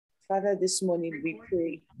Father, this morning we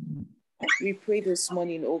pray. We pray this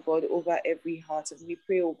morning, oh God, over every heart. And we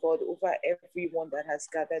pray, oh God, over everyone that has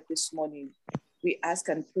gathered this morning. We ask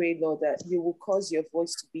and pray, Lord, that you will cause your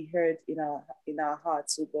voice to be heard in our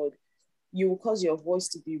hearts, oh God. You will cause your voice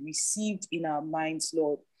to be received in our minds,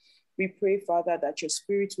 Lord. We pray, Father, that your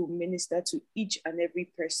spirit will minister to each and every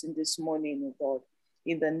person this morning, oh God,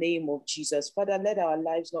 in the name of Jesus. Father, let our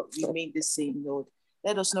lives not remain the same, Lord.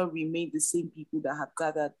 Let us not remain the same people that have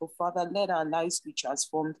gathered. But Father, let our lives be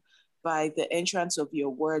transformed by the entrance of your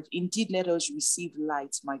word. Indeed, let us receive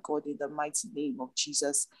light, my God, in the mighty name of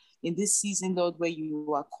Jesus. In this season, Lord, where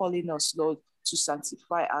you are calling us, Lord, to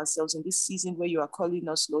sanctify ourselves, in this season where you are calling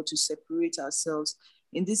us, Lord, to separate ourselves,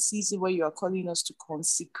 in this season where you are calling us to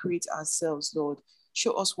consecrate ourselves, Lord,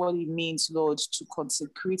 show us what it means, Lord, to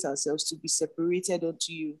consecrate ourselves, to be separated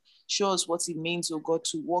unto you. Show us what it means, oh God,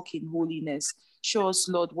 to walk in holiness. Show us,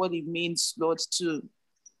 Lord, what it means, Lord, to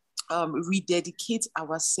rededicate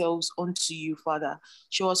ourselves unto you, Father.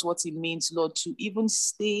 Show us what it means, Lord, to even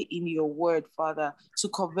stay in your word, Father, to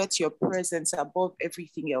covet your presence above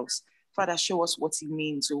everything else. Father, show us what it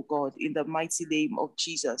means, oh God, in the mighty name of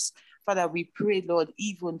Jesus. Father, we pray, Lord,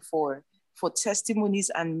 even for testimonies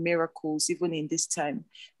and miracles, even in this time,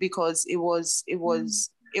 because it was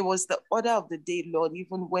the order of the day, Lord,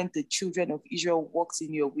 even when the children of Israel walked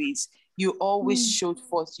in your ways. You always showed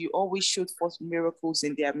forth miracles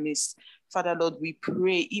in their midst. Father, Lord, we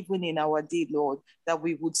pray even in our day, Lord, that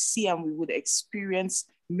we would see and we would experience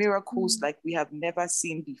miracles like we have never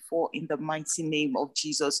seen before in the mighty name of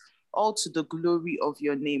Jesus, all to the glory of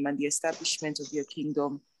your name and the establishment of your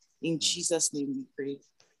kingdom. In Jesus' name we pray.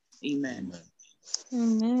 Amen.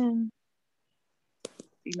 Amen.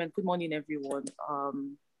 Amen. Good morning, everyone.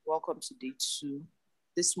 Welcome to day 2.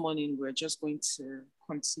 This morning, we're just going to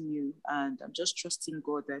continue, and I'm just trusting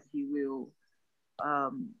God that he will,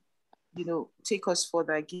 take us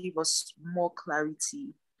further, give us more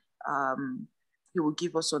clarity. He will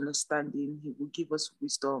give us understanding. He will give us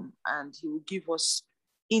wisdom, and he will give us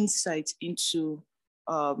insight into,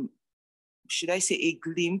 should I say, a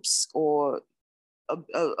glimpse or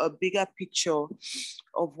a bigger picture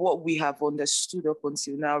of what we have understood up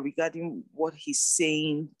until now regarding what he's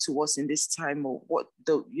saying to us in this time, or what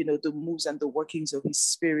the moves and the workings of his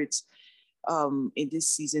spirit in this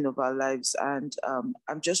season of our lives. And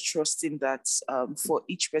I'm just trusting that for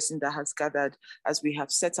each person that has gathered, as we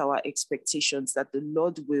have set our expectations, that the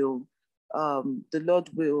Lord will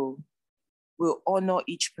honor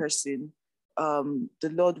each person.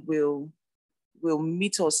 The Lord will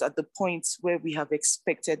meet us at the point where we have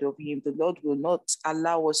expected of him. The Lord will not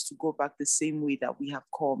allow us to go back the same way that we have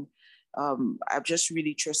come. I'm just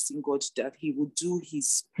really trusting God that he will do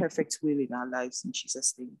his perfect will in our lives in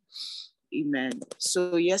Jesus' name. Amen.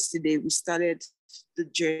 So yesterday we started the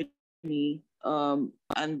journey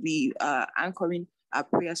and we are anchoring our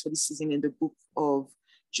prayers for this season in the book of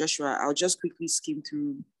Joshua. I'll just quickly skim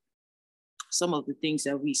through some of the things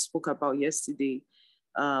that we spoke about yesterday.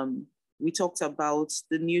 We talked about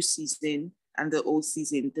the new season and the old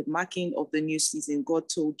season, the marking of the new season. God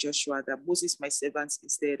told Joshua that Moses, my servant,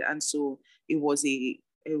 is dead. And so it was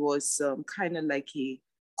kind of like a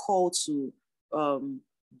call to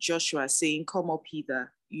Joshua saying, come up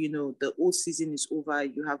hither, the old season is over.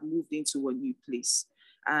 You have moved into a new place.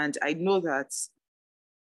 And I know that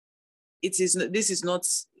this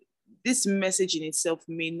message in itself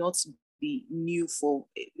may not be new for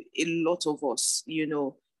a lot of us,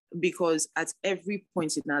 because at every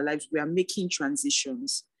point in our lives, we are making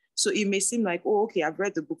transitions. So it may seem like, oh, okay, I've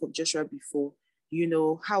read the book of Joshua before,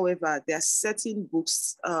 however, there are certain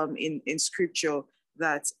books in scripture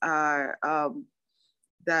that are,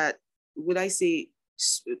 that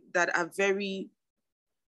are very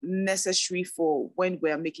necessary for when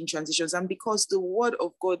we are making transitions. And because the word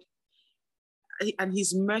of God and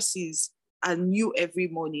his mercies are new every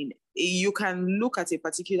morning, you can look at a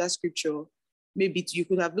particular scripture. Maybe you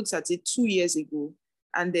could have looked at it 2 years ago,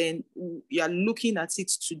 and then you're looking at it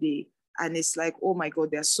today, and it's like, oh my God,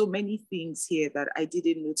 there are so many things here that I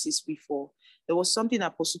didn't notice before. There was something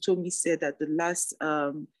Apostle Tommy said at the last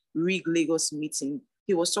RIG Lagos meeting.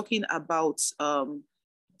 He was talking about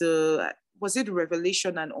was it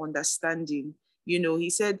revelation and understanding? He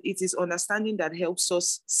said it is understanding that helps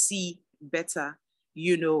us see better.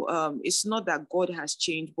 It's not that God has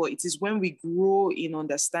changed, but it is when we grow in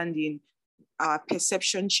understanding, our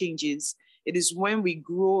perception changes. It is when we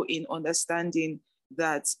grow in understanding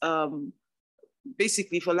that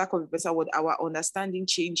basically, for lack of a better word, our understanding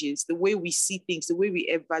changes. The way we see things, the way we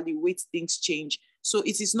evaluate things change. So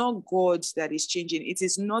it is not God that is changing. It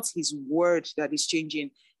is not his word that is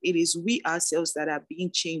changing. It is we ourselves that are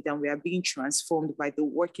being changed and we are being transformed by the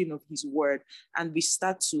working of his word. And we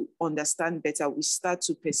start to understand better. We start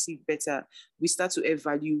to perceive better. We start to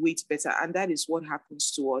evaluate better. And that is what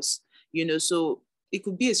happens to us. So it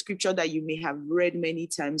could be a scripture that you may have read many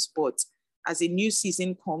times, but as a new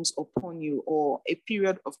season comes upon you, or a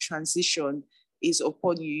period of transition is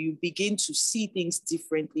upon you, you begin to see things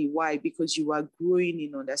differently. Why? Because you are growing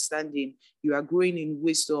in understanding, you are growing in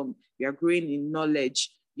wisdom, you are growing in knowledge,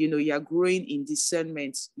 you are growing in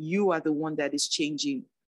discernment. You are the one that is changing.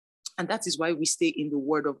 And that is why we stay in the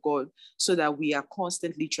word of God, so that we are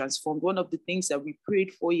constantly transformed. One of the things that we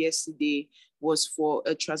prayed for yesterday was for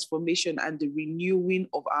a transformation and the renewing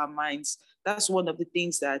of our minds. That's one of the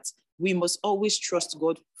things that we must always trust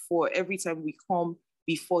God for every time we come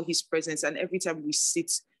before his presence and every time we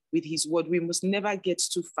sit with his word. We must never get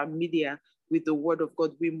too familiar with the word of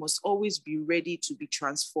God. We must always be ready to be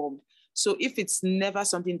transformed. So if it's never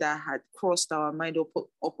something that had crossed our mind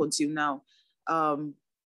up until now,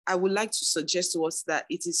 I would like to suggest to us that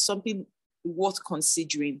it is something worth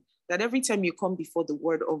considering, that every time you come before the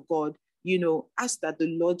word of God, ask that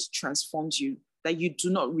the Lord transforms you, that you do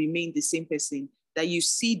not remain the same person, that you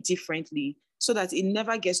see differently, so that it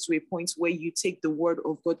never gets to a point where you take the word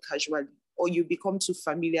of God casually, or you become too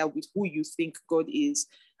familiar with who you think God is.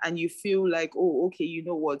 And you feel like, oh, okay, you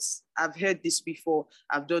know what? I've heard this before.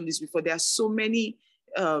 I've done this before. There's so many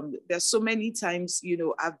times,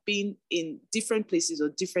 I've been in different places or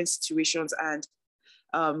different situations, and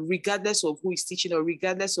regardless of who is teaching or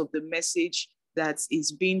regardless of the message that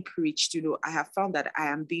is being preached, I have found that I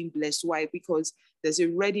am being blessed. Why? Because there's a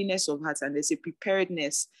readiness of heart and there's a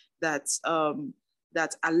preparedness that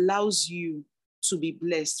allows you to be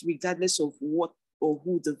blessed regardless of what or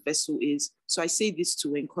who the vessel is. So I say this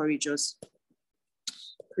to encourage us.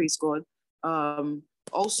 Praise God.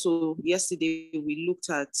 Also, yesterday we looked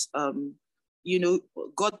at,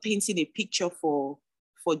 God painting a picture for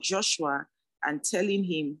Joshua and telling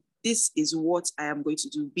him, this is what I am going to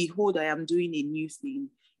do. Behold, I am doing a new thing,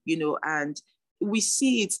 and we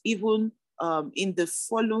see it even in the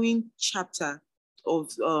following chapter of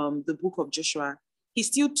the book of Joshua. He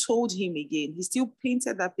still told him again, he still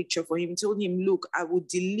painted that picture for him. He told him, look, I will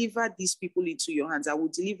deliver these people into your hands. I will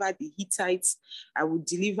deliver the Hittites. I will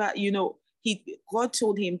deliver, God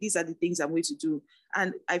told him, these are the things I'm going to do.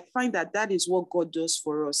 And I find that is what God does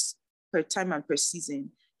for us per time and per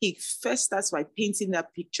season. He first starts by painting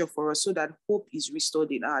that picture for us so that hope is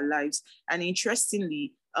restored in our lives. And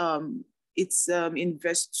interestingly, it's in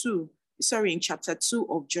chapter 2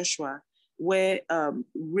 of Joshua, where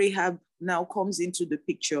Rahab now comes into the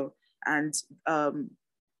picture. And I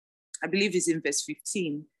believe it's in verse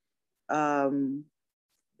 15.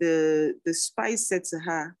 The spies said to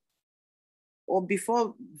her, or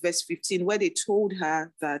before verse 15, where they told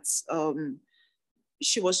her that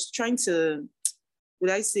she was trying to,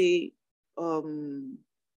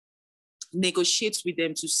 negotiate with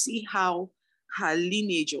them to see how her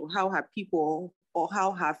lineage or how her people or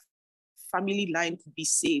how her family line could be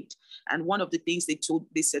saved. And one of the things they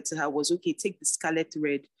said to her was, okay, take the scarlet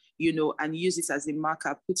thread, and use it as a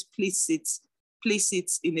marker, place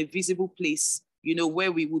it in a visible place,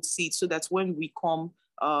 where we would see it, so that when we come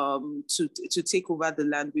to take over the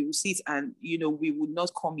land, we will see it, and we will not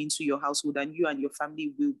come into your household, and you and your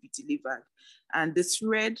family will be delivered. And the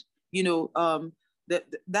thread,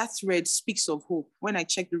 that thread speaks of hope. When I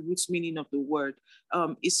check the root meaning of the word,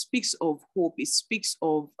 it speaks of hope. It speaks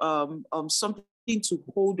of something to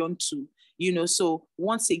hold on to. So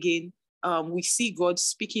once again, we see God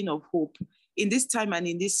speaking of hope in this time and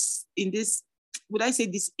in this would I say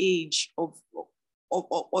this age of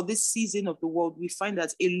this season of the world. We find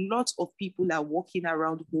that a lot of people are walking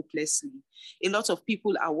around hopelessly. A lot of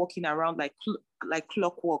people are walking around like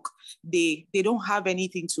clockwork. They don't have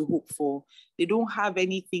anything to hope for. They don't have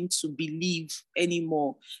anything to believe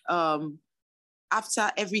anymore.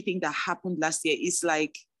 After everything that happened last year, it's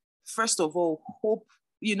like, first of all, hope.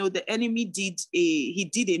 The enemy did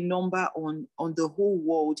a number on the whole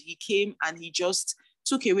world. He came and he just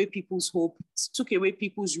took away people's hope, took away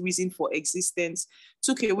people's reason for existence,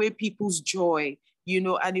 took away people's joy,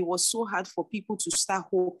 and it was so hard for people to start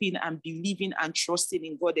hoping and believing and trusting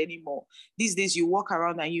in God anymore. These days, you walk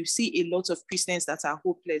around and you see a lot of Christians that are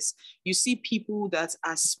hopeless. You see people that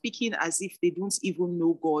are speaking as if they don't even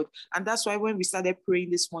know God. And that's why when we started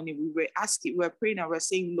praying this morning, we were praying and we're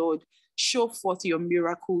saying, Lord, show forth your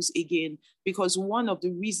miracles again, because one of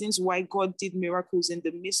the reasons why God did miracles in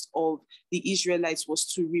the midst of the Israelites was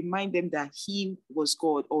to remind them that he was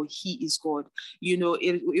God, or he is God.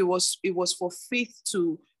 It was for faith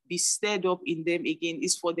to be stirred up in them again,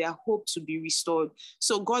 is for their hope to be restored.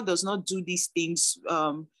 So God does not do these things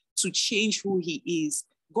to change who he is.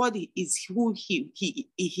 God is who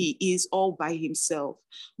he is all by himself.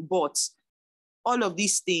 But all of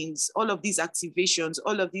these things, all of these activations,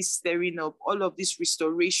 all of this stirring up, all of these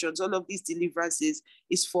restorations, all of these deliverances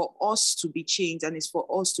is for us to be changed and is for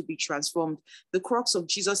us to be transformed. The crux of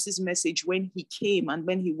Jesus's message when he came and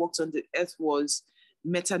when he walked on the earth was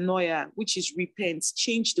metanoia, which is repent,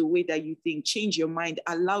 change the way that you think, change your mind,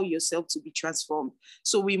 allow yourself to be transformed.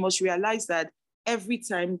 So we must realize that every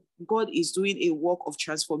time God is doing a work of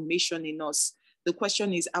transformation in us, the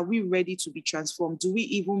question is, are we ready to be transformed? Do we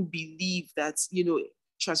even believe that,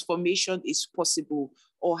 transformation is possible?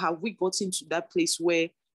 Or have we gotten to that place where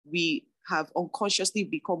we have unconsciously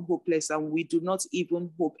become hopeless and we do not even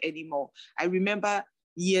hope anymore? I remember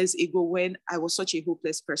years ago when I was such a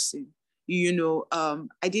hopeless person.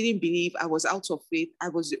 I didn't believe, I was out of faith. I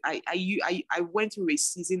went through a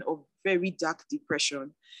season of very dark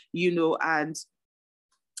depression, and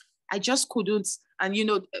I just couldn't. And,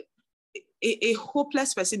 a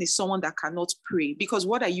hopeless person is someone that cannot pray, because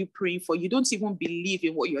what are you praying for? You don't even believe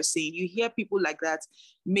in what you're saying. You hear people like that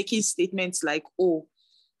making statements like, oh,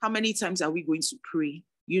 how many times are we going to pray?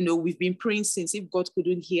 We've been praying since. If God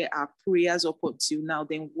couldn't hear our prayers up until now,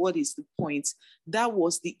 then what is the point? That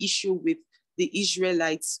was the issue with the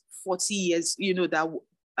Israelites 40 years,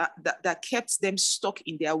 that kept them stuck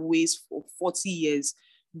in their ways for 40 years,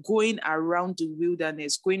 going around the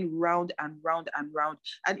wilderness, going round and round and round.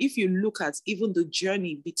 And if you look at even the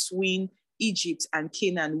journey between Egypt and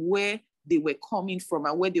Canaan, where they were coming from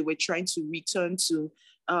and where they were trying to return to,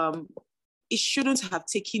 it shouldn't have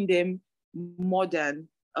taken them more than,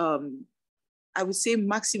 I would say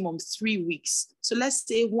maximum 3 weeks. So let's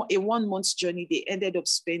say a 1 month journey, they ended up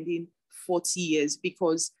spending 40 years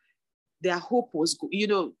because their hope was,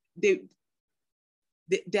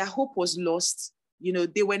 their hope was lost.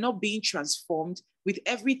 They were not being transformed with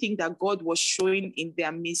everything that God was showing in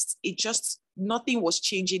their midst. Nothing was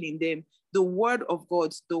changing in them. The word of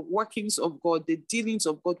God, the workings of God, the dealings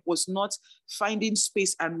of God was not finding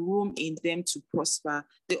space and room in them to prosper.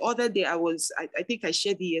 The other day I think I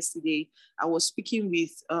shared it yesterday. I was speaking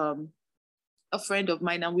with a friend of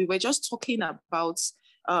mine, and we were just talking about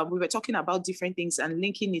different things and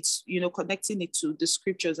linking it, connecting it to the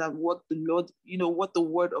scriptures and what the Lord, what the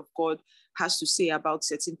word of God has to say about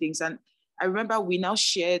certain things. And I remember we now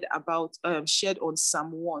shared on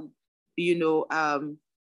Psalm 1,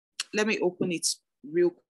 let me open it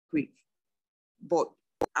real quick. But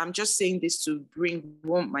I'm just saying this to bring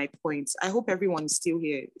home my points. I hope everyone is still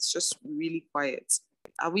here. It's just really quiet.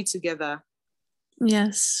 Are we together?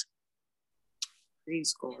 Yes.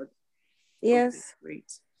 Praise God. Yes. Okay, great.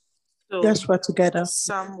 So, yes, we're together.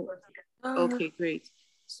 Okay, great.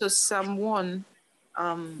 So Psalm 1,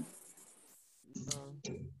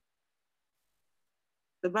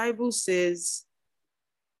 the Bible says,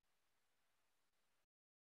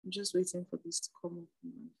 I'm just waiting for this to come up.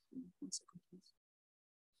 1 second, please.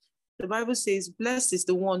 The Bible says, blessed is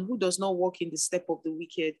the one who does not walk in the step of the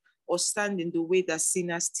wicked, or stand in the way that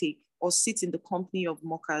sinners take, or sit in the company of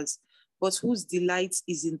mockers, but whose delight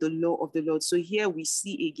is in the law of the Lord. So here we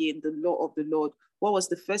see again the law of the Lord. What was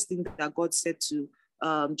the first thing that God said to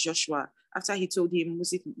Joshua after he told him,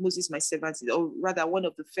 Moses, my servant, or rather one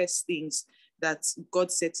of the first things that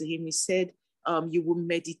God said to him, he said, you will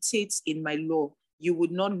meditate in my law. You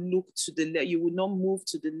would not look to the left, you would not move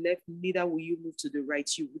to the left, neither will you move to the right.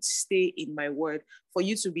 You would stay in my word. For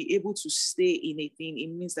you to be able to stay in a thing,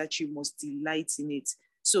 it means that you must delight in it.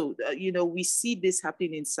 So, we see this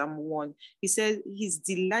happening in Psalm 1. He says his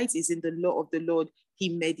delight is in the law of the Lord. He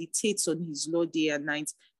meditates on his law day and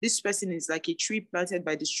night. This person is like a tree planted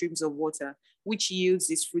by the streams of water, which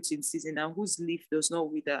yields its fruit in season and whose leaf does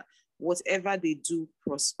not wither. Whatever they do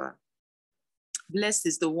prosper. Blessed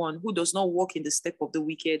is the one who does not walk in the step of the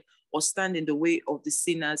wicked, or stand in the way of the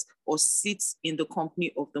sinners, or sit in the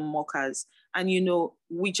company of the mockers. And,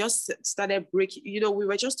 we just started breaking, we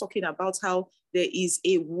were just talking about how there is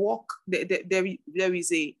a walk, there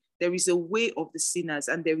is a way of the sinners,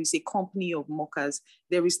 and there is a company of mockers.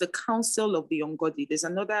 There is the counsel of the ungodly. There's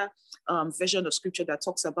another version of scripture that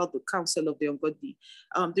talks about the counsel of the ungodly.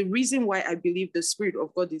 The reason why I believe the Spirit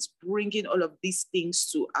of God is bringing all of these things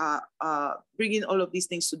to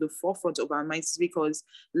the forefront of our minds is because,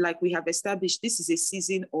 like we have established, this is a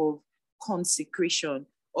season of consecration,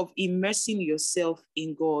 of immersing yourself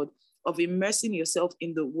in God, of immersing yourself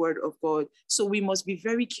in the Word of God. So we must be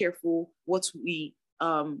very careful what we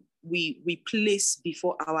place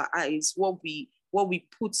before our eyes, what we what we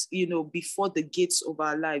put, before the gates of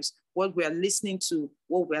our lives, what we are listening to,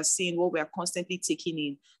 what we are seeing, what we are constantly taking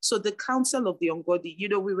in. So the counsel of the ungodly,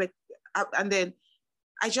 and then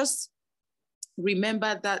I just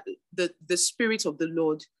remember that the spirit of the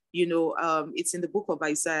Lord, it's in the book of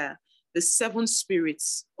Isaiah, the 7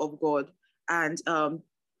 spirits of God. And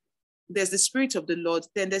there's the spirit of the Lord,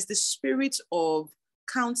 then there's the spirit of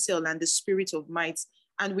counsel and the spirit of might.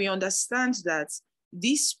 And we understand that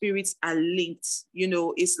these spirits are linked,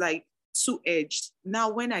 it's like two-edged. Now,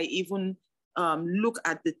 when I even look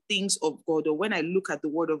at the things of God, or when I look at the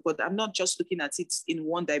word of God, I'm not just looking at it in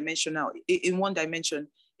one dimension.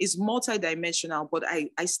 It's multidimensional, but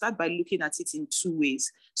I start by looking at it in 2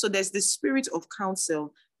 ways. So there's the spirit of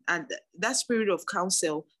counsel, and that spirit of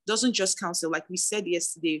counsel doesn't just counsel. Like we said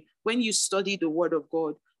yesterday, when you study the word of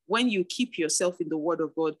God, when you keep yourself in the word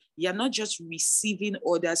of God, you're not just receiving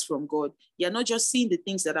orders from God. You're not just seeing the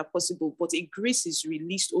things that are possible, but a grace is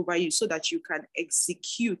released over you so that you can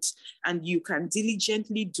execute and you can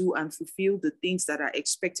diligently do and fulfill the things that are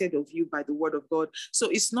expected of you by the word of God. So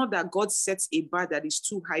it's not that God sets a bar that is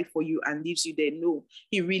too high for you and leaves you there. No,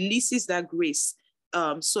 he releases that grace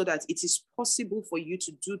so that it is possible for you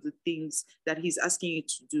to do the things that he's asking you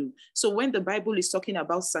to do. So when the Bible is talking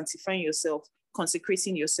about sanctifying yourself,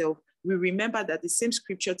 consecrating yourself, we remember that the same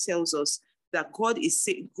scripture tells us that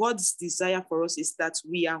God's desire for us is that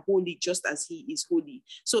we are holy just as he is holy.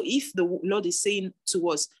 So if the Lord is saying to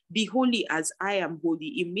us, be holy as I am holy,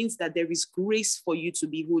 it means that there is grace for you to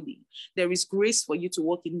be holy. There is grace for you to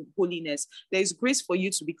walk in holiness. There is grace for you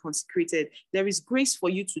to be consecrated. There is grace for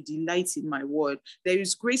you to delight in my word. There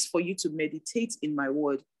is grace for you to meditate in my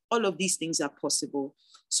word. All of these things are possible.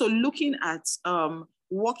 So looking at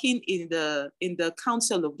walking in the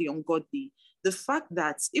counsel of the ungodly, the fact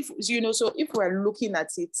that if we're looking at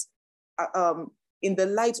it in the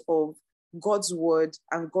light of God's word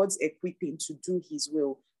and God's equipping to do his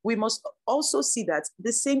will, we must also see that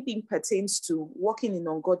the same thing pertains to walking in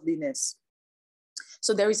ungodliness.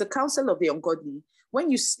 So there is a counsel of the ungodly.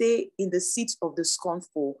 When you stay in the seat of the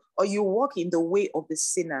scornful, or you walk in the way of the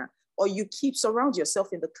sinner, or you surround yourself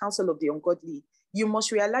in the counsel of the ungodly, you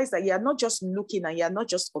must realize that you're not just looking and you're not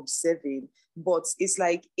just observing, but it's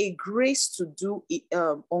like a grace to do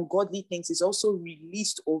ungodly things is also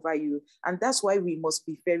released over you. And that's why we must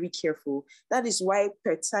be very careful. That is why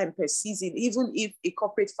per time, per season, even if a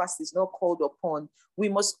corporate fast is not called upon, we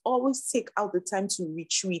must always take out the time to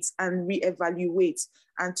retreat and reevaluate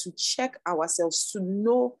and to check ourselves to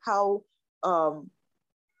know how,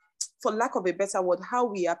 for lack of a better word, how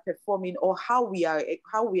we are performing or how we are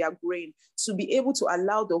growing, to be able to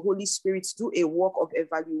allow the Holy Spirit to do a work of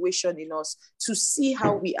evaluation in us, to see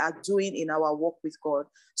how we are doing in our walk with God.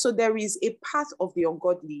 So there is a path of the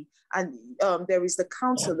ungodly, and there is the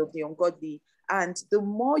counsel of the ungodly. And the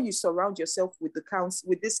more you surround yourself with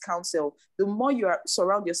this counsel, the more you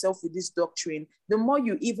surround yourself with this doctrine, the more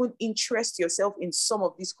you even interest yourself in some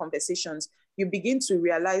of these conversations, you begin to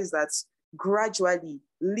realize that gradually,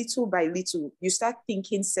 little by little, you start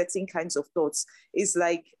thinking certain kinds of thoughts. It's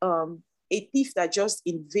like a thief that just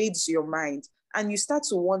invades your mind, and you start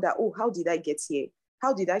to wonder, oh, how did I get here?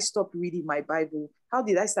 How did I stop reading my Bible? How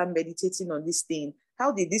did I start meditating on this thing?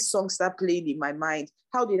 How did this song start playing in my mind?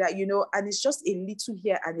 How did I, and it's just a little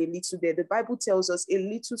here and a little there. The Bible tells us a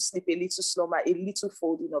little sleep, a little slumber, a little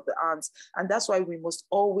folding of the arms. And that's why we must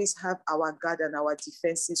always have our guard and our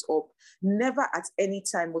defenses up. Never at any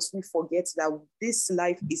time must we forget that this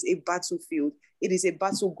life is a battlefield. It is a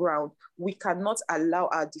battleground. We cannot allow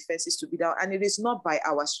our defenses to be down, and it is not by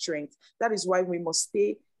our strength. That is why we must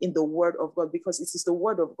stay in the word of God, because it is the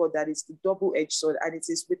word of God that is the double-edged sword, and it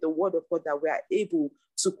is with the word of God that we are able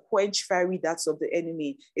to quench fiery darts of the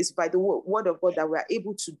enemy. It's by the word of God that we are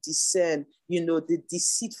able to discern, the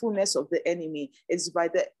deceitfulness of the enemy. It's by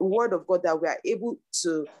the word of God that we are able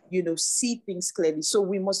to, see things clearly. So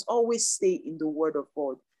we must always stay in the word of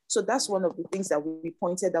God. So that's one of the things that we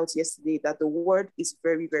pointed out yesterday, that the word is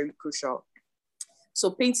very, very crucial.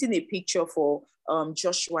 So painting a picture for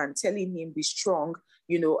Joshua and telling him, be strong,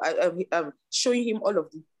 showing him all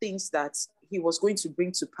of the things that he was going to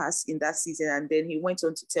bring to pass in that season. And then he went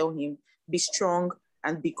on to tell him, be strong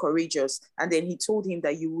and be courageous. And then he told him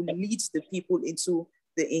that you will lead the people into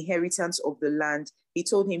the inheritance of the land. He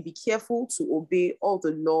told him, be careful to obey all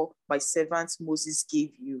the law my servant Moses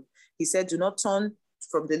gave you. He said, do not turn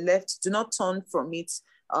from the left, do not turn from it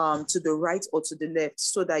to the right or to the left,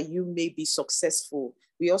 so that you may be successful.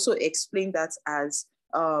 We also explained that as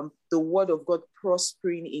the word of God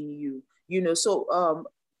prospering in you. So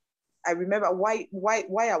I remember why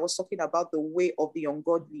I was talking about the way of the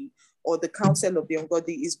ungodly or the counsel of the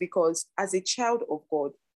ungodly is because as a child of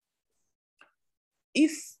God,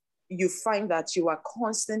 if you find that you are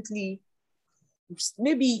constantly,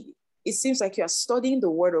 maybe it seems like you are studying the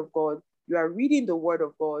word of God, you are reading the word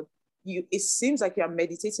of God, it seems like you are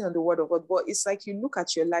meditating on the word of God, but it's like you look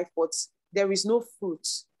at your life, but there is no fruit,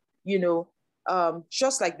 you know,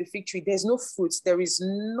 just like the fig tree, there's no fruit, there is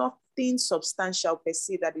nothing substantial per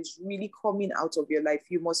se that is really coming out of your life.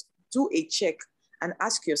 You must do a check and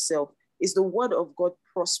ask yourself, is the word of God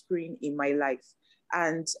prospering in my life?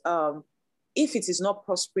 And if it is not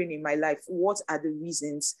prospering in my life, what are the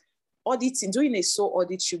reasons? Auditing, doing a soul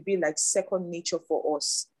audit should be like second nature for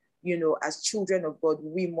us. You know, as children of God,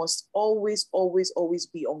 we must always, always, always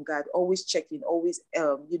be on guard, always checking, always,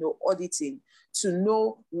 auditing to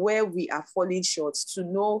know where we are falling short, to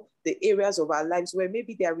know the areas of our lives where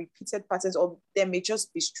maybe there are repeated patterns or there may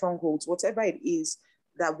just be strongholds, whatever it is,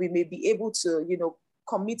 that we may be able to,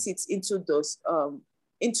 commit it into those,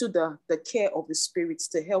 into the care of the Spirit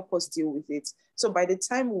to help us deal with it. So by the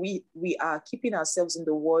time we are keeping ourselves in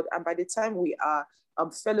the word, and by the time we are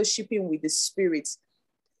fellowshipping with the Spirit,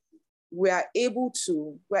 we are able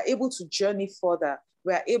to journey further.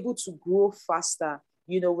 We are able to grow faster.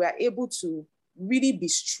 We are able to really be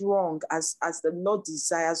strong as the Lord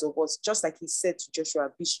desires of us. Just like he said to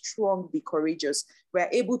Joshua, be strong, be courageous. We are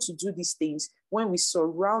able to do these things when we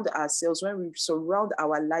surround ourselves, when we surround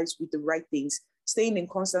our lives with the right things, staying in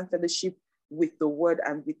constant fellowship with the word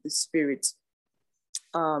and with the Spirit.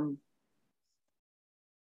 So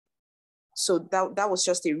that was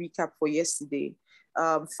just a recap for yesterday.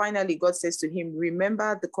 Finally, God says to him,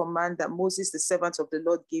 remember the command that Moses, the servant of the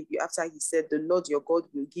Lord, gave you after he said, the Lord your God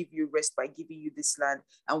will give you rest by giving you this land.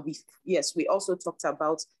 And we also talked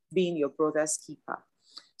about being your brother's keeper.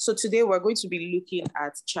 So today we're going to be looking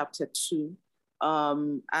at chapter 2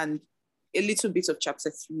 and a little bit of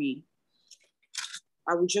chapter 3.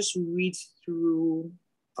 I will just read through,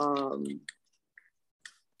 what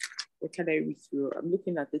can I read through? I'm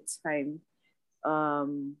looking at the time.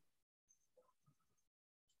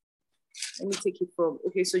 Let me take it from,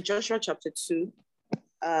 okay, so Joshua chapter 2,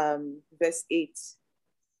 verse 8.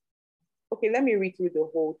 Okay, let me read through the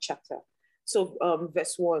whole chapter. So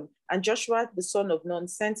verse 1, and Joshua, the son of Nun,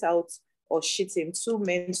 sent out or Shittim 2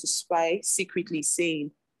 men to spy secretly,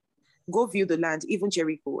 saying, go view the land, even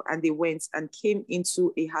Jericho. And they went and came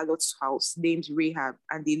into a harlot's house named Rahab,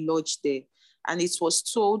 and they lodged there. And it was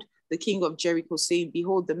told the king of Jericho, saying,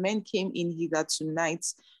 behold, the men came in hither tonight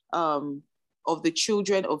of the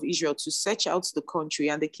children of Israel to search out the country.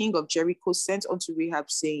 And the king of Jericho sent unto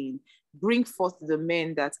Rahab, saying, bring forth the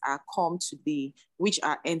men that are come to thee, which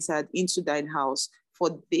are entered into thine house,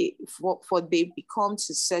 for they become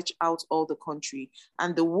to search out all the country.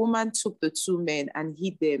 And the woman took the 2 men and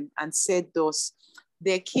hid them, and said thus,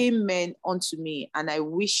 there came men unto me, and I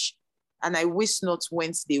wist not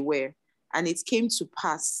whence they were. And it came to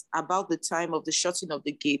pass about the time of the shutting of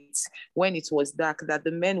the gates, when it was dark, that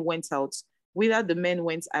the men went out. Whither the men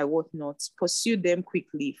went, I wot not. Pursue them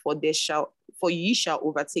quickly, for ye shall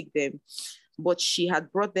overtake them. But she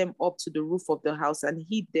had brought them up to the roof of the house, and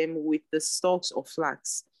hid them with the stalks of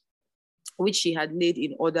flax, which she had laid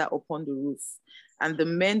in order upon the roof. And the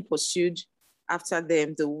men pursued after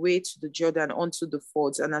them the way to the Jordan unto the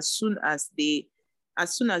fords. And as soon as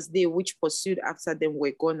they which pursued after them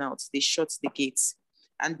were gone out, they shut the gates.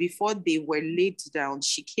 And before they were laid down,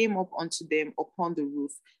 she came up unto them upon the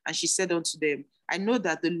roof, and she said unto them, I know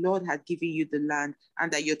that the Lord had given you the land,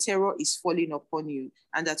 and that your terror is falling upon you,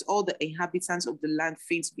 and that all the inhabitants of the land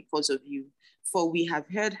faint because of you. For we have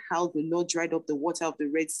heard how the Lord dried up the water of the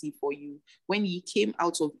Red Sea for you, when ye came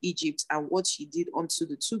out of Egypt, and what he did unto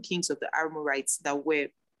the 2 kings of the Amorites that were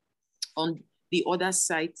on the other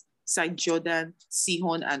side Jordan,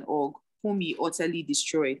 Sihon and Og, whom ye utterly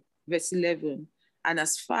destroyed. Verse 11. And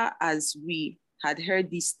as far as we had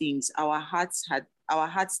heard these things, our hearts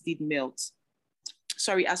did melt.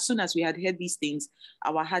 Sorry, as soon as we had heard these things,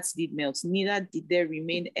 our hearts did melt. Neither did there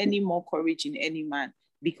remain any more courage in any man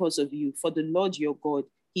because of you. For the Lord your God,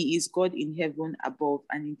 he is God in heaven above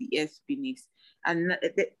and in the earth beneath. And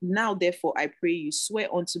now, therefore, I pray you,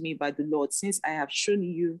 swear unto me by the Lord, since I have shown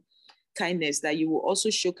you kindness, that you will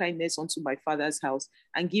also show kindness unto my father's house,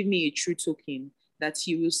 and give me a true token, that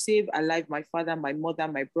you will save alive my father, my mother,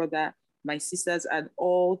 my brother, my sisters, and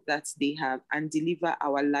all that they have, and deliver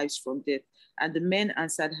our lives from death. And the men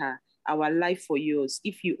answered her, our life for yours,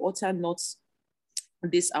 if you utter not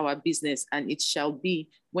this our business. And it shall be,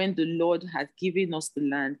 when the Lord hath given us the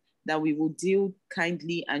land, that we will deal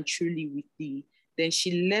kindly and truly with thee. Then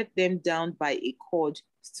she let them down by a cord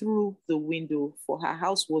through the window, for her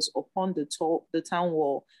house was upon the town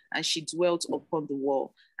wall, and she dwelt upon the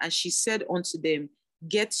wall. And she said unto them,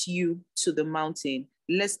 get you to the mountain,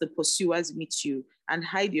 lest the pursuers meet you, and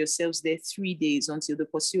hide yourselves there 3 days until the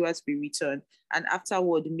pursuers be returned, and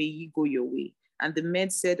afterward may ye go your way. And the men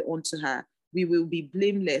said unto her, we will be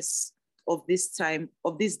blameless of this thine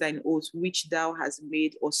oath, which thou hast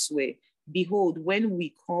made us swear. Behold, when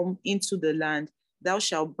we come into the land, thou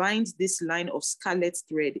shalt bind this line of scarlet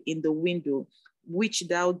thread in the window, which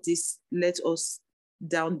thou didst let us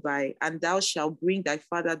down by, and thou shalt bring thy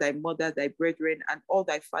father, thy mother, thy brethren, and all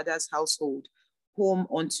thy father's household home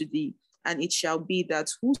unto thee. And it shall be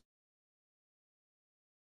that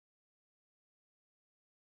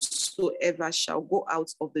whosoever shall go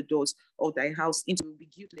out of the doors of thy house into will be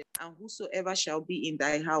guiltless, and whosoever shall be in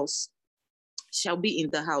thy house shall be in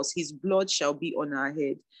the house, his blood shall be on our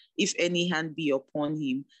head, if any hand be upon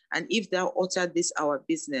him. And if thou utter this our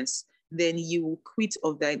business, then you will quit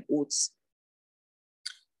of thine oaths,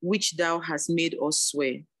 which thou hast made us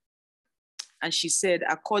swear. And she said,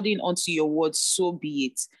 according unto your words, so be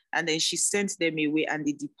it. And then she sent them away, and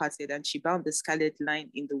they departed. And she bound the scarlet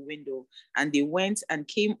line in the window. And they went and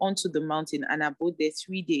came unto the mountain, and abode there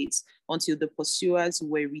 3 days, until the pursuers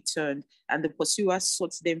were returned. And the pursuers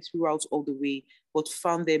sought them throughout all the way, but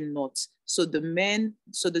found them not. So the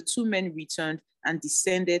 2 men returned and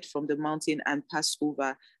descended from the mountain and passed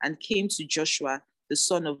over, and came to Joshua, the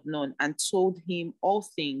son of Nun, and told him all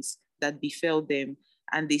things that befell them.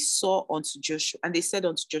 And they said unto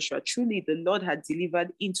Joshua, truly the Lord had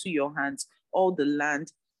delivered into your hands all the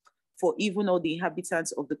land, for even all the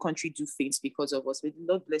inhabitants of the country do faint because of us. May the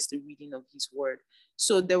Lord bless the reading of his word.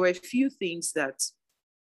 So there were a few things that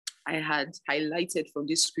I had highlighted from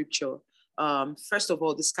this scripture. First of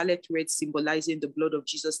all, the scarlet thread symbolizing the blood of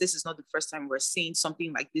Jesus. This is not the first time we're seeing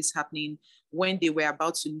something like this happening. When they were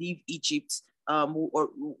about to leave Egypt, or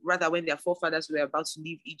rather when their forefathers were about to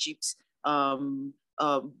leave Egypt,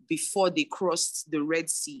 before they crossed the Red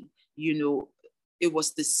Sea, it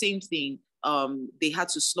was the same thing. They had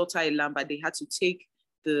to slaughter a lamb, but they had to take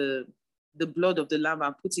the blood of the lamb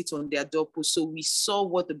and put it on their doorpost. So we saw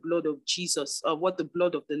what the blood of Jesus, what the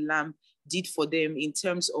blood of the lamb did for them in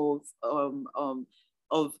terms of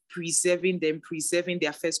preserving them, preserving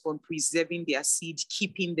their firstborn, preserving their seed,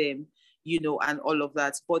 keeping them, and all of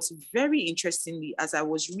that. But very interestingly, as I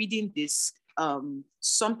was reading this,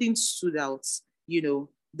 something stood out.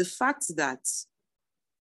 The fact that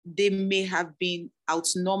they may have been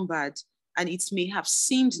outnumbered, and it may have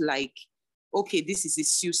seemed like, okay, this is a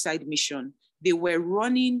suicide mission. They were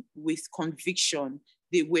running with conviction.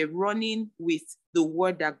 They were running with the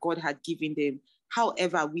word that God had given them.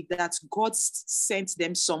 However, with that, God sent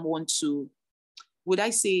them someone to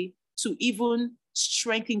even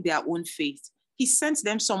strengthen their own faith. He sent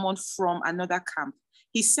them someone from another camp.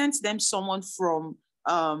 He sent them someone from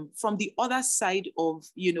the other side of,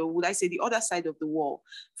 the other side of the wall,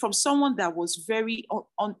 from someone that was very,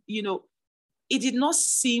 it did not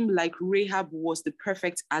seem like Rahab was the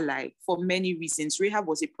perfect ally for many reasons. Rahab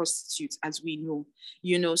was a prostitute, as we know,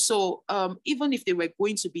 So even if they were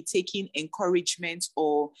going to be taking encouragement,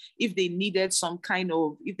 or if they needed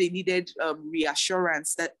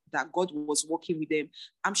reassurance that God was working with them,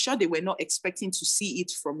 I'm sure they were not expecting to see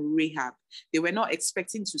it from Rahab. They were not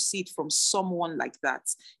expecting to see it from someone like that,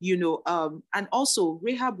 And also,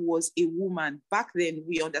 Rahab was a woman. Back then,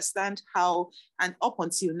 we understand how, and up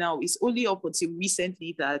until now, it's only up until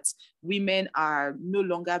recently that women are no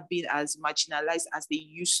longer being as marginalized as they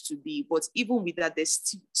used to be. But even with that,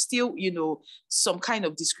 there's still, some kind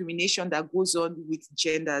of discrimination that goes on with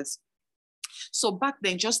genders. So back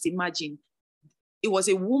then, just imagine, it was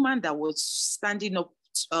a woman that was standing up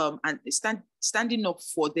standing up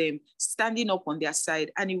for them, standing up on their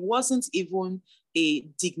side. And it wasn't even a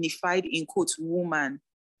dignified, in quotes, woman.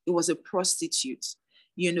 It was a prostitute.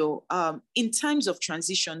 In times of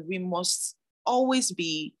transition, we must always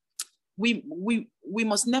be, we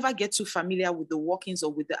must never get too familiar with the workings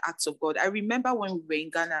or with the acts of God. I remember when we were in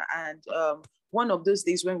Ghana, and one of those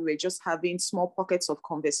days when we were just having small pockets of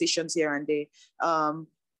conversations here and there,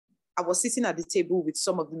 I was sitting at the table with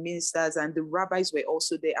some of the ministers, and the rabbis were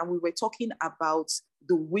also there. And we were talking about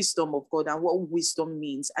the wisdom of God and what wisdom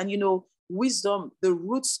means. And, wisdom, the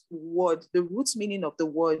root meaning of the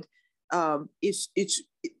word,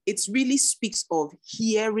 it really speaks of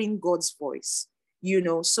hearing God's voice,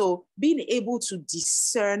 So being able to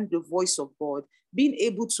discern the voice of God, being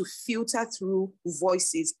able to filter through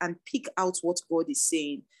voices and pick out what God is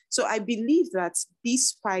saying. So I believe that these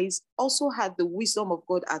spies also had the wisdom of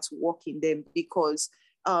God at work in them, because,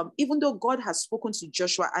 even though God has spoken to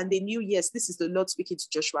Joshua and they knew, yes, this is the Lord speaking to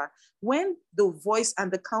Joshua, when the voice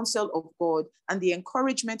and the counsel of God and the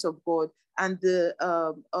encouragement of God and the,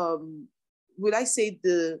 will I say,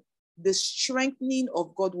 the strengthening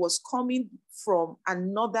of God was coming from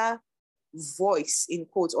another voice, in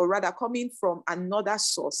quotes, or rather coming from another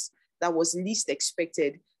source that was least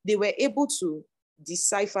expected, they were able to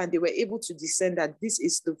decipher and they were able to discern that this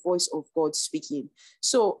is the voice of God speaking.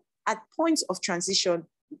 So at points of transition,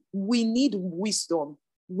 we need wisdom.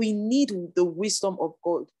 We need the wisdom of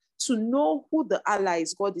God to know who the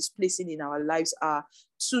allies God is placing in our lives are,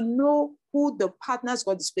 to know who the partners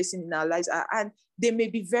God is placing in our lives are. And they may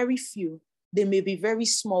be very few. They may be very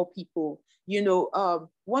small people. You know,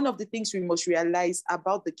 one of the things we must realize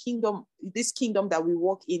about the kingdom, this kingdom that we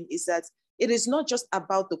walk in, is that it is not just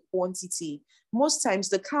about the quantity. Most times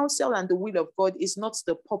the counsel and the will of God is not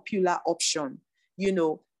the popular option. You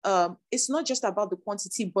know, it's not just about the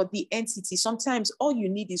quantity, but the entity. Sometimes all you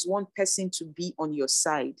need is one person to be on your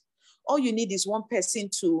side. All you need is one person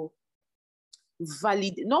to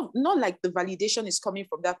validate, not like the validation is coming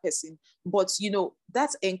from that person, but you know, that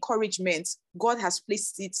encouragement, God has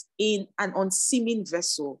placed it in an unseeming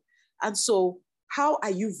vessel. And so how are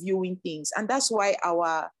you viewing things? And that's why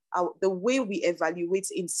our the way we evaluate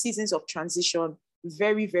in seasons of transition,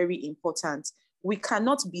 very, very important. We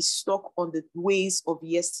cannot be stuck on the ways of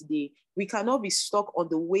yesterday. We cannot be stuck on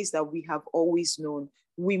the ways that we have always known.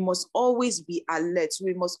 We must always be alert.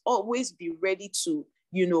 We must always be ready to,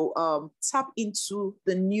 you know, tap into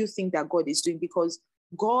the new thing that God is doing, because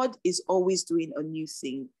God is always doing a new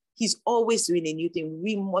thing. He's always doing a new thing.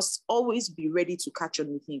 We must always be ready to catch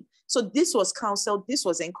on with him. So this was counsel. This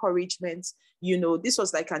was encouragement. You know, this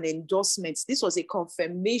was like an endorsement. This was a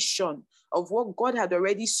confirmation of what God had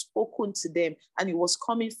already spoken to them. And it was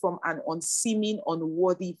coming from an unseeming,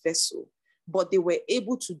 unworthy vessel. But they were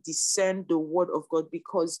able to discern the word of God,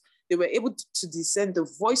 because they were able to discern the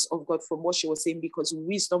voice of God from what she was saying, because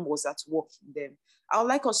wisdom was at work in them. I would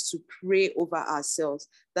like us to pray over ourselves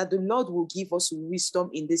that the Lord will give us wisdom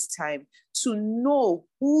in this time to know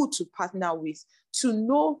who to partner with, to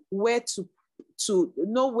know where to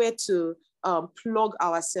plug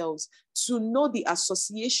ourselves, to know the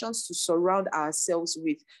associations to surround ourselves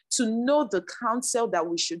with, to know the counsel that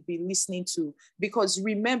we should be listening to. Because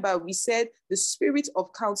remember, we said the spirit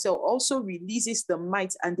of counsel also releases the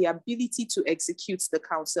might and the ability to execute the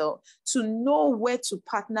counsel, to know where to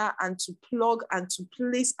partner and to plug and to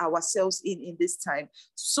place ourselves in this time,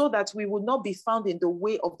 so that we will not be found in the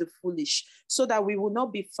way of the foolish, so that we will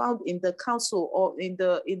not be found in the counsel or in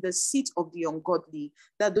the seat of the ungodly,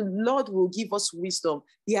 that the Lord will give us wisdom,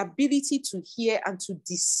 the ability to hear and to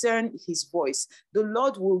discern his voice. The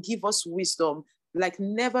Lord will give us wisdom like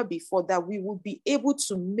never before, that we will be able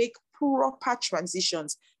to make proper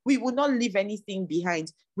transitions. We will not leave anything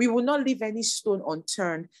behind. We will not leave any stone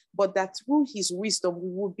unturned, but that through his wisdom, we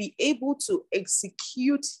will be able to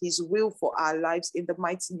execute his will for our lives in the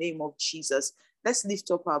mighty name of Jesus. Let's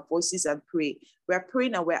lift up our voices and pray. We're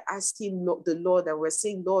praying and we're asking the Lord, and we're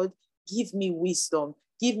saying, Lord, give me wisdom.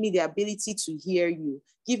 Give me the ability to hear you.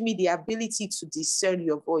 Give me the ability to discern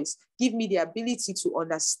your voice. Give me the ability to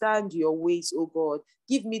understand your ways, oh God.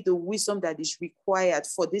 Give me the wisdom that is required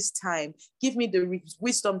for this time. Give me the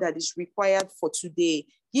wisdom that is required for today.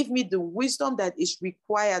 Give me the wisdom that is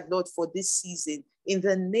required, Lord, for this season. In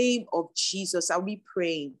the name of Jesus, are we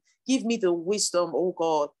praying? Give me the wisdom, oh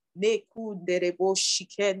God.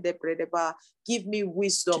 Give me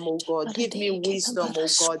wisdom, oh God. Give me wisdom, oh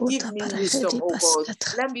God. Give me wisdom, oh God.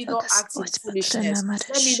 Let me not act in foolishness.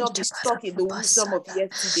 Let me not be stuck in the wisdom of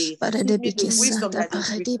yesterday. Give me the wisdom that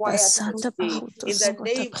is required for today. In the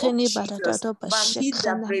name of Jesus.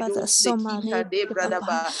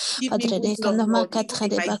 Give me wisdom, Lord, even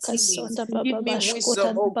in my dealings. Give me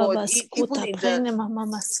wisdom, oh God, even in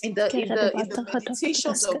the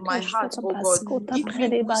meditations of my heart, oh God. Give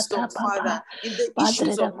me wisdom, Father, in the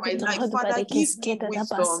issues of my life. Father, give me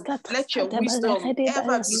wisdom. Let your wisdom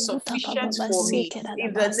ever be sufficient for me.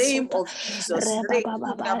 In the name of Jesus. In the name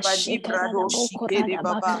of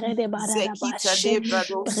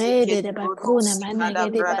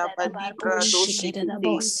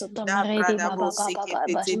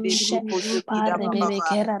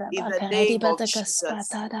Jesus.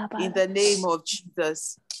 In the name of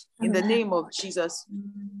Jesus. In the name of Jesus.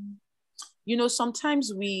 You know,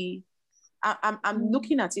 sometimes I'm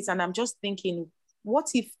looking at it and I'm just thinking, what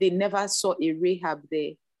if they never saw a Rahab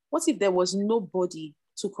there? What if there was nobody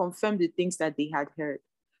to confirm the things that they had heard?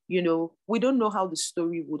 You know, we don't know how the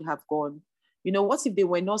story would have gone. You know, what if they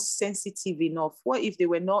were not sensitive enough? What if they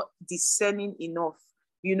were not discerning enough?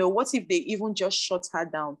 You know, what if they even just shut her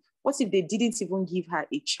down? What if they didn't even give her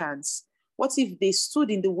a chance? What if they stood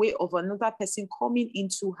in the way of another person coming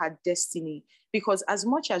into her destiny? Because as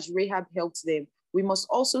much as Rahab helped them, we must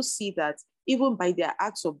also see that even by their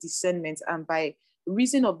acts of discernment and by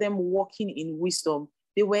reason of them walking in wisdom,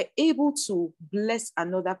 they were able to bless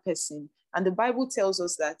another person. And the Bible tells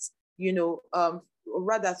us that, you know,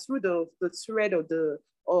 rather through the thread of the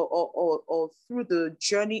or through the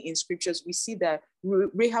journey in scriptures, we see that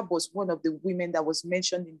Rahab was one of the women that was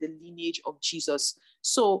mentioned in the lineage of Jesus.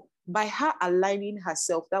 So by her aligning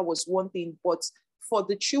herself, that was one thing. But for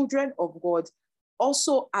the children of God,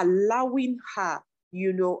 also allowing her,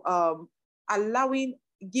 you know,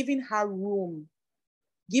 giving her room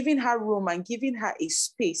and giving her a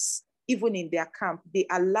space, even in their camp, they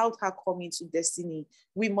allowed her come into destiny.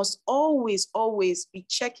 We must always be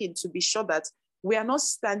checking to be sure that we are not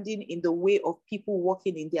standing in the way of people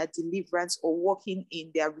walking in their deliverance or walking in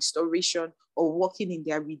their restoration or walking in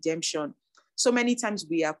their redemption. So many times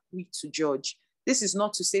we are quick to judge. This is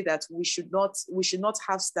not to say that we should not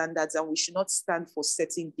have standards and we should not stand for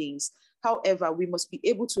certain things. However, we must be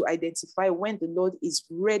able to identify when the Lord is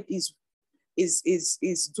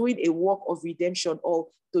doing a work of redemption, or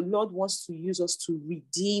the Lord wants to use us to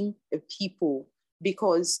redeem a people,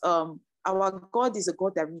 because our God is a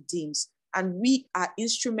God that redeems, and we are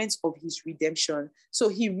instruments of his redemption. So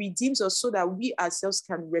he redeems us so that we ourselves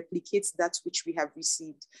can replicate that which we have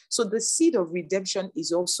received. So the seed of redemption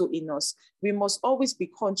is also in us. We must always be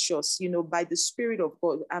conscious, you know, by the Spirit of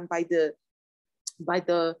God and by the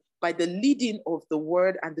leading of the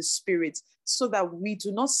word and the Spirit, so that we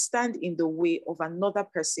do not stand in the way of another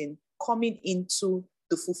person coming into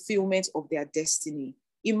the fulfillment of their destiny.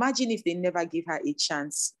 Imagine if they never give her a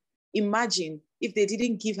chance. Imagine if they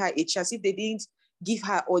didn't give her a chance, if they didn't give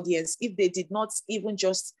her audience, if they did not even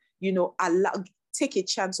just, you know, take a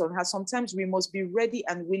chance on her. Sometimes we must be ready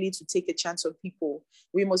and willing to take a chance on people.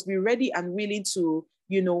 We must be ready and willing to,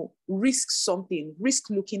 you know, risk something, risk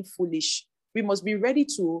looking foolish. We must be ready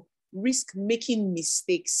to risk making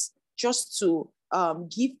mistakes just to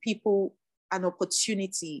give people an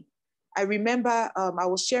opportunity. I remember I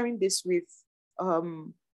was sharing this with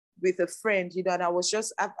a friend, you know, and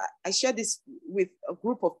I shared this with a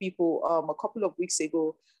group of people a couple of weeks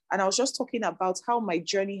ago. And I was just talking about how my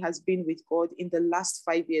journey has been with God in the last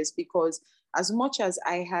 5 years, because as much as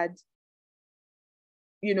I had,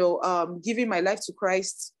 you know, given my life to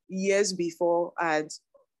Christ years before and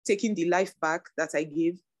taking the life back that I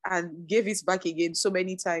gave and gave it back again so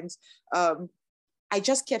many times, I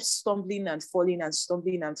just kept stumbling and falling and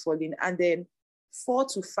stumbling and falling. And then 4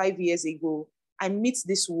 to 5 years ago, I meet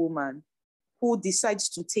this woman who decides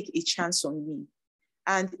to take a chance on me.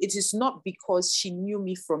 And it is not because she knew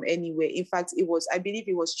me from anywhere. In fact, I believe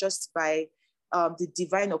it was just by the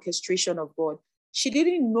divine orchestration of God. She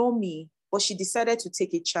didn't know me, but she decided to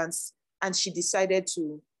take a chance, and she decided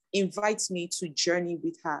to invite me to journey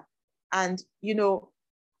with her. And, you know,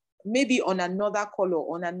 maybe on another call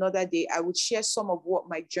or on another day, I would share some of what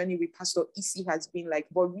my journey with Pastor Isi has been like.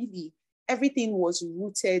 But really, everything was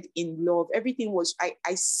rooted in love. Everything was,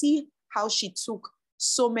 I see how she took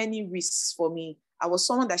so many risks for me. I was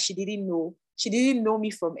someone that she didn't know. She didn't know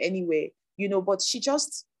me from anywhere, you know, but she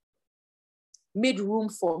just made room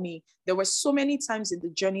for me. There were so many times in the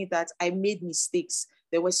journey that I made mistakes.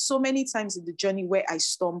 There were so many times in the journey where I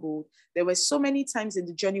stumbled. There were so many times in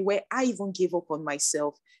the journey where I even gave up on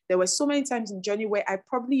myself. There were so many times in the journey where I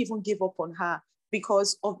probably even gave up on her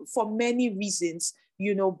for many reasons,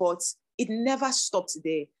 you know, but it never stopped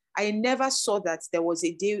there. I never saw that there was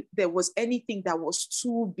anything that was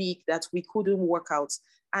too big that we couldn't work out.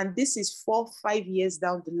 And this is 4-5 years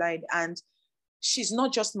down the line. And she's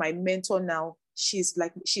not just my mentor now. She's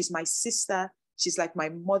my sister. She's like my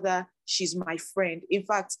mother. She's my friend. In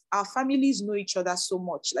fact, our families know each other so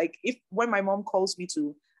much. Like when my mom calls me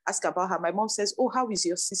to ask about her, my mom says, "Oh, how is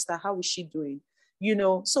your sister? How is she doing?" You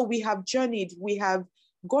know, so we have journeyed. We have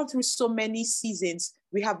gone through so many seasons.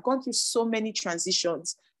 We have gone through so many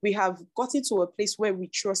transitions. We have gotten to a place where we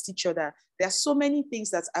trust each other. There are so many things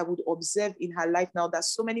that I would observe in her life now that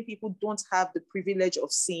so many people don't have the privilege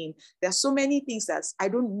of seeing. There are so many things that I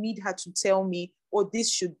don't need her to tell me, or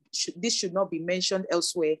this should not be mentioned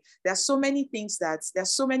elsewhere. There are so many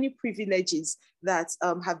privileges that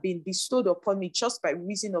have been bestowed upon me just by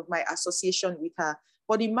reason of my association with her.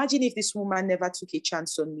 But imagine if this woman never took a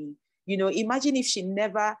chance on me. You know, imagine if she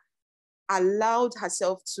never allowed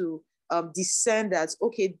herself to discern that,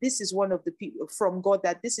 okay, this is one of the people from God,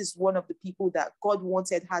 that this is one of the people that God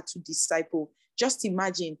wanted her to disciple. Just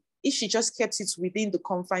imagine if she just kept it within the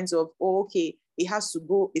confines of, oh, okay, it has to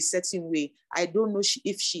go a certain way. I don't know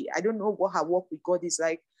I don't know what her walk with God is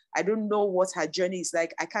like. I don't know what her journey is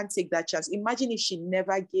like. I can't take that chance. Imagine if she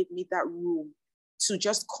never gave me that room to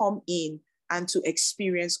just come in and to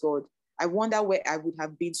experience God. I wonder where I would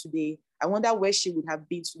have been today. I wonder where she would have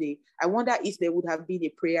been today. I wonder if there would have been a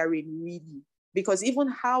prayer ring really. Because even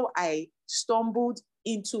how I stumbled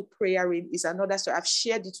into prayer ring is another story. I've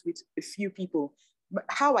shared it with a few people. But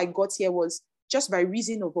how I got here was just by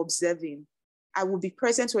reason of observing. I will be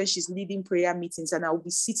present when she's leading prayer meetings and I will be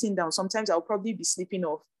sitting down. Sometimes I'll probably be sleeping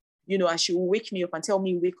off, and she will wake me up and tell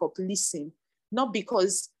me, wake up, listen. Not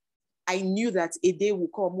because I knew that a day will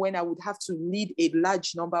come when I would have to lead a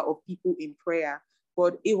large number of people in prayer,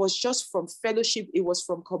 but it was just from fellowship. It was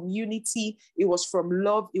from community. It was from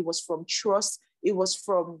love. It was from trust. It was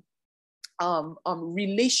from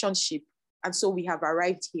relationship. And so we have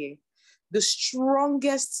arrived here. The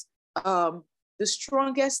strongest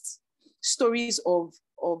stories of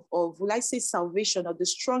will I say salvation, or the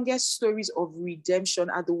strongest stories of redemption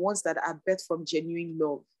are the ones that are birthed from genuine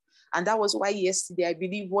love. And that was why yesterday, I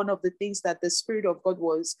believe one of the things that the Spirit of God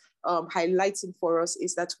was highlighting for us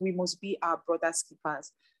is that we must be our brother's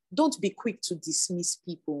keepers. Don't be quick to dismiss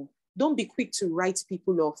people. Don't be quick to write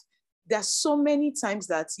people off. There are so many times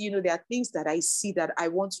that, there are things that I see that I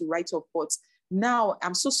want to write off, but now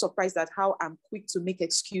I'm so surprised at how I'm quick to make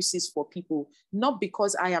excuses for people, not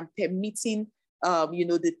because I am permitting,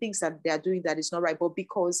 the things that they are doing that is not right, but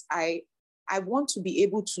because I want to be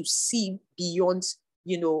able to see beyond,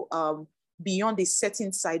 beyond a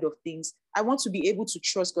certain side of things. I want to be able to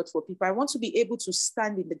trust God for people. I want to be able to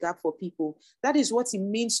stand in the gap for people. That is what it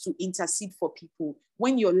means to intercede for people.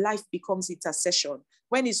 When your life becomes intercession,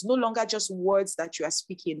 when it's no longer just words that you are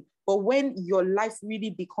speaking, but when your life really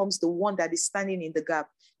becomes the one that is standing in the gap,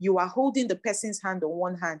 you are holding the person's hand on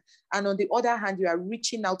one hand, and on the other hand, you are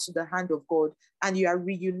reaching out to the hand of God, and you are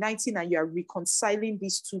reuniting and you are reconciling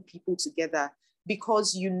these two people together,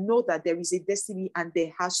 because you know that there is a destiny and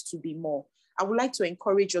there has to be more. I would like to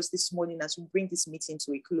encourage us this morning as we bring this meeting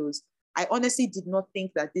to a close. I honestly did not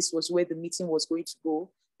think that this was where the meeting was going to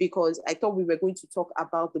go, because I thought we were going to talk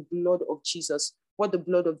about the blood of Jesus, what the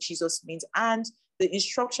blood of Jesus means, and the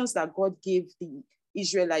instructions that God gave the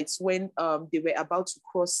Israelites when they were about to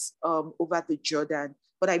cross over the Jordan.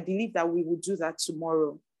 But I believe that we will do that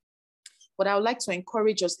tomorrow. But I would like to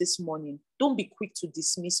encourage us this morning. Don't be quick to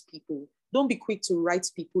dismiss people. Don't be quick to write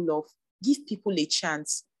people off. Give people a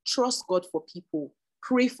chance. Trust God for people.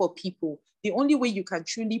 Pray for people. The only way you can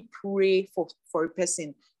truly pray for a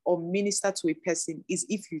person or minister to a person is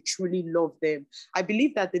if you truly love them. I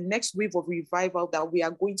believe that the next wave of revival that we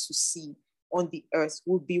are going to see on the earth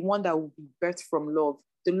will be one that will be birthed from love.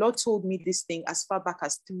 The Lord told me this thing as far back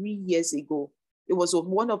as 3 years ago. It was on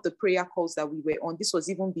one of the prayer calls that we were on. This was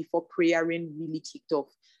even before prayer really kicked off.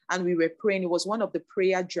 And we were praying. It was one of the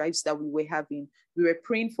prayer drives that we were having. We were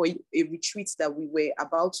praying for a retreat that we were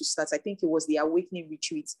about to start. I think it was the Awakening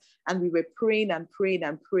Retreat. And we were praying and praying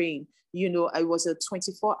and praying. I was a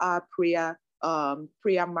 24-hour prayer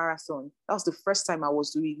marathon. That was the first time I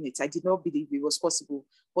was doing it. I did not believe it was possible.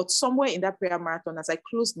 But somewhere in that prayer marathon, as I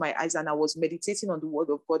closed my eyes and I was meditating on the word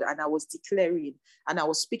of God and I was declaring and I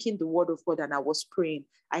was speaking the word of God and I was praying,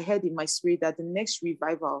 I heard in my spirit that the next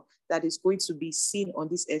revival that is going to be seen on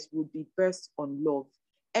this earth will be birthed on love.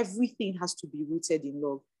 Everything has to be rooted in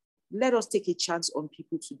love. Let us take a chance on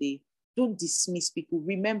people today. Don't dismiss people.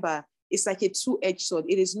 Remember, it's like a two-edged sword.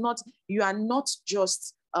 It is not, you are not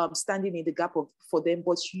just standing in the gap for them,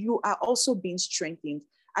 but you are also being strengthened.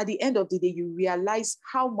 At the end of the day, you realize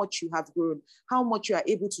how much you have grown, how much you are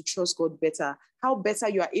able to trust God better, how better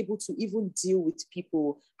you are able to even deal with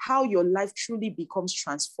people, how your life truly becomes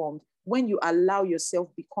transformed when you allow yourself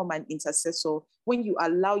become an intercessor, when you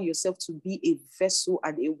allow yourself to be a vessel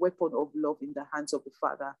and a weapon of love in the hands of the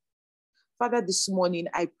Father. Father, this morning,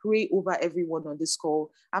 I pray over everyone on this call.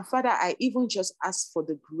 And Father, I even just ask for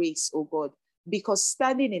the grace, oh God, because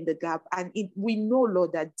standing in the gap, and we know,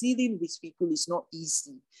 Lord, that dealing with people is not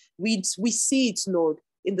easy. We see it, Lord,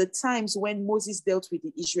 in the times when Moses dealt with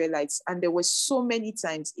the Israelites, and there were so many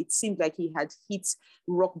times it seemed like he had hit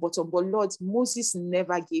rock bottom. But Lord, Moses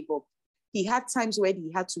never gave up. He had times when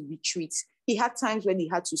he had to retreat. He had times when he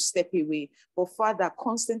had to step away. But Father,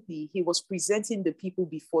 constantly, he was presenting the people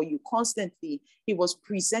before you. Constantly, he was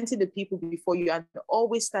presenting the people before you and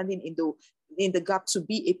always standing in the gap to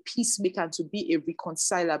be a peacemaker and to be a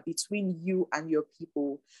reconciler between you and your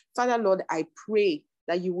people. Father, Lord, I pray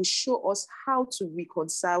that you will show us how to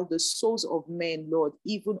reconcile the souls of men, Lord,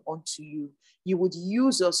 even unto you. You would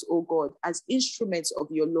use us, oh God, as instruments of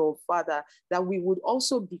your love, Father, that we would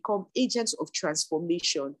also become agents of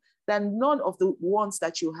transformation, that none of the ones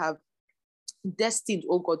that you have destined,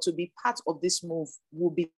 oh God, to be part of this move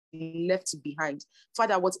will be left behind.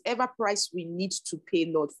 Father, whatever price we need to pay,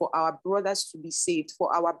 Lord, for our brothers to be saved,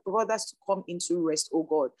 for our brothers to come into rest, oh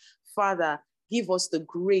God, Father, give us the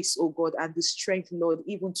grace, oh God, and the strength, Lord,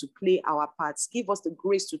 even to play our parts. Give us the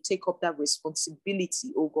grace to take up that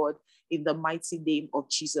responsibility, oh God, in the mighty name of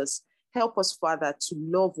Jesus. Help us, Father, to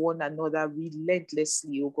love one another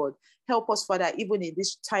relentlessly, oh God. Help us, Father, even in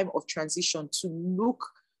this time of transition, to look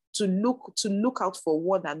out for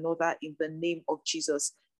one another in the name of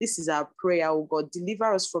Jesus. This is our prayer, oh God.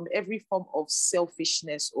 Deliver us from every form of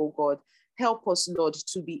selfishness, oh God. Help us, Lord,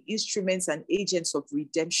 to be instruments and agents of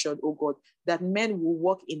redemption, oh God, that men will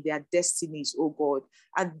walk in their destinies, oh God.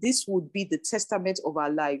 And this would be the testament of our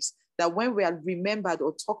lives, that when we are remembered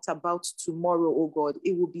or talked about tomorrow, oh God,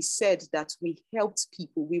 it will be said that we helped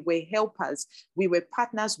people, we were helpers, we were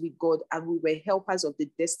partners with God, and we were helpers of the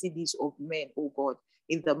destinies of men, oh God,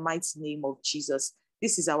 in the mighty name of Jesus.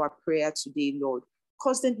 This is our prayer today, Lord.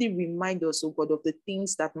 Constantly remind us, oh God, of the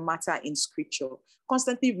things that matter in scripture.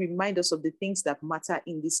 Constantly remind us of the things that matter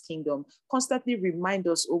in this kingdom. Constantly remind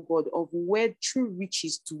us, oh God, of where true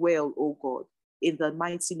riches dwell, oh God, in the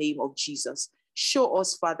mighty name of Jesus. Show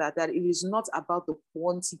us, Father, that it is not about the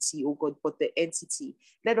quantity, oh God, but the entity.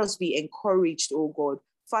 Let us be encouraged, oh God.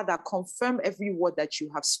 Father, confirm every word that you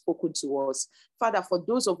have spoken to us. Father, for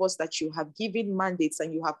those of us that you have given mandates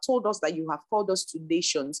and you have told us that you have called us to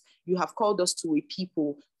nations, you have called us to a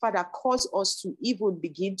people, Father, cause us to even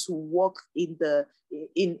begin to walk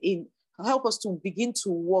help us to begin to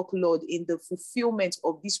walk, Lord, in the fulfillment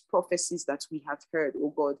of these prophecies that we have heard,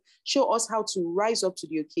 oh God. Show us how to rise up to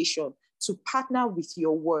the occasion, to partner with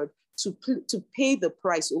your word, to pay the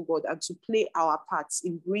price, oh God, and to play our parts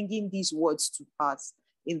in bringing these words to pass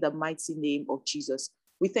in the mighty name of Jesus.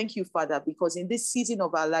 We thank you, Father, because in this season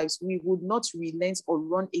of our lives, we would not relent or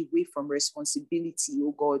run away from responsibility,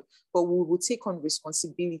 oh God, but we will take on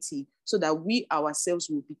responsibility so that we ourselves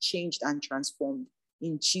will be changed and transformed.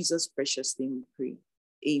 In Jesus' precious name we pray.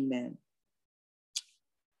 Amen.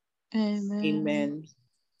 Amen. Amen.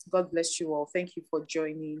 God bless you all. Thank you for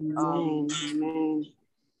joining. Amen.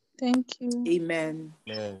 Thank you. Amen.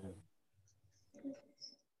 Amen.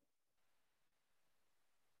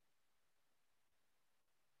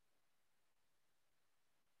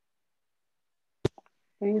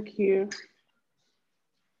 Thank you.